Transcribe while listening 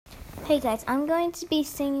Hey guys, I'm going to be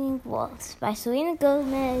singing Waltz by Selena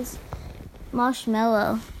Gomez,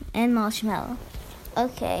 Marshmello.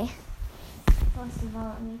 Okay. First of all,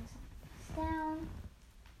 let me turn this down.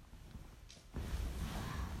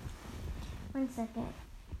 1 second.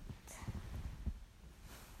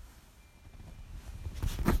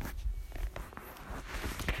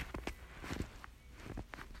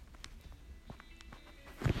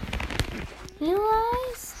 Blue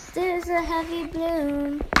eyes, there's a heavy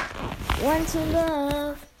bloom. One to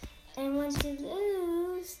love and one to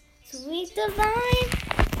lose. Sweet divine,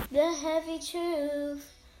 the heavy truth.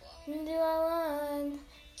 Do I want?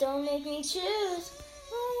 Don't make me choose.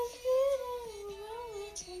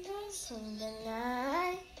 From the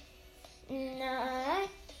night.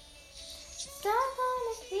 Stop on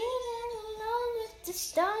the feeling alone with the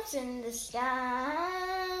stars in the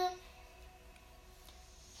sky.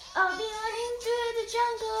 I'll be running through the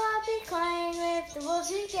jungle, I'll be crying with the wolves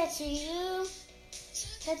to get to you,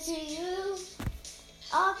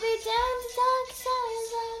 I'll be down the dark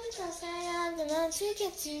silence of the outside of the moon to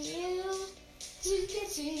get to you,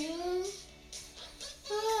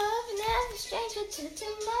 Oh, I've never stranger to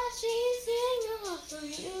too much easier off of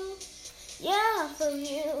you, off of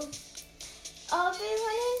you. I'll be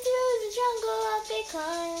running through the jungle, I'll be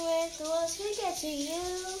crying with the wolves to get to you.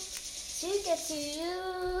 To get to you.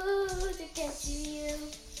 To get to you.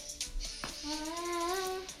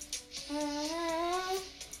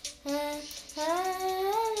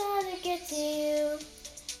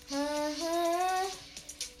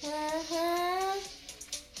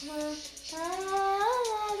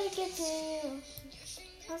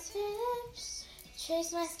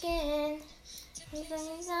 Trace my skin, deep from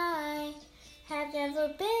his eye. Have never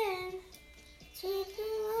been sweet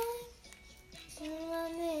through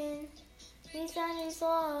I'm in. These on these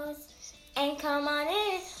walls and come on in. I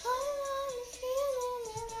feeling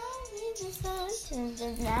that I need the stars in the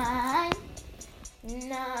night.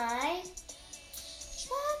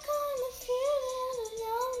 Back on the feeling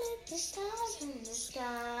alone with the stars in the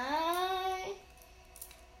sky.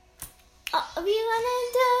 I'll be running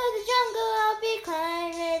through the jungle, I'll be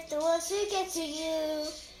crying with the wolves to get to you,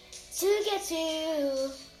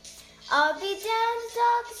 I'll be down the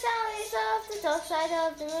darkest alleys of the dark side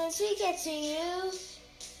of the moon to get to you,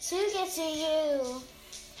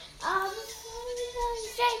 I'll be the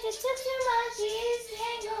strength that took too much years to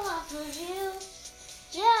hang off of you,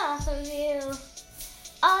 off of you.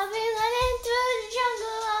 I'll be running through the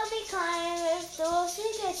jungle, I'll be crying with the wolves to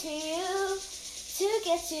get to you,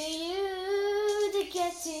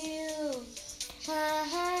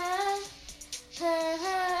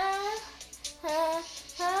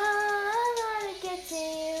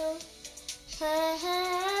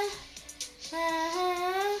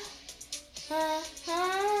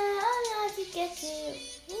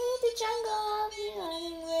 the jungle, I'll be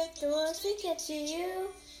running with the wolves to get to you,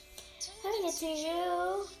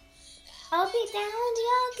 I'll be down the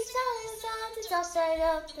darkest silence on the dark side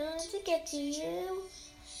of the moon to get to you,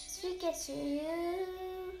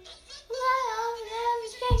 I'll never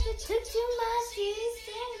strange, but took too much years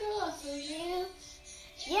to go off of you,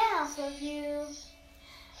 off of you.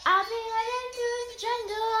 I'll be running through the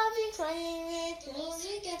jungle, I'll be climbing with the wolves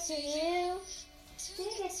to get to you,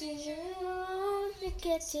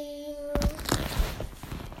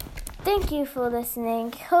 Thank you for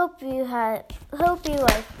listening. Hope you liked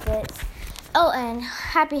it. Oh, and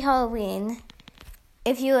happy Halloween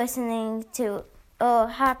if you're listening to, or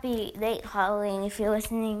happy late Halloween if you're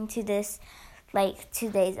listening to this like 2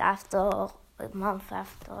 days after, or a month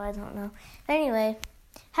after, I don't know. But anyway,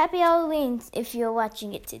 happy Halloween if you're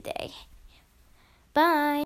watching it today. Bye.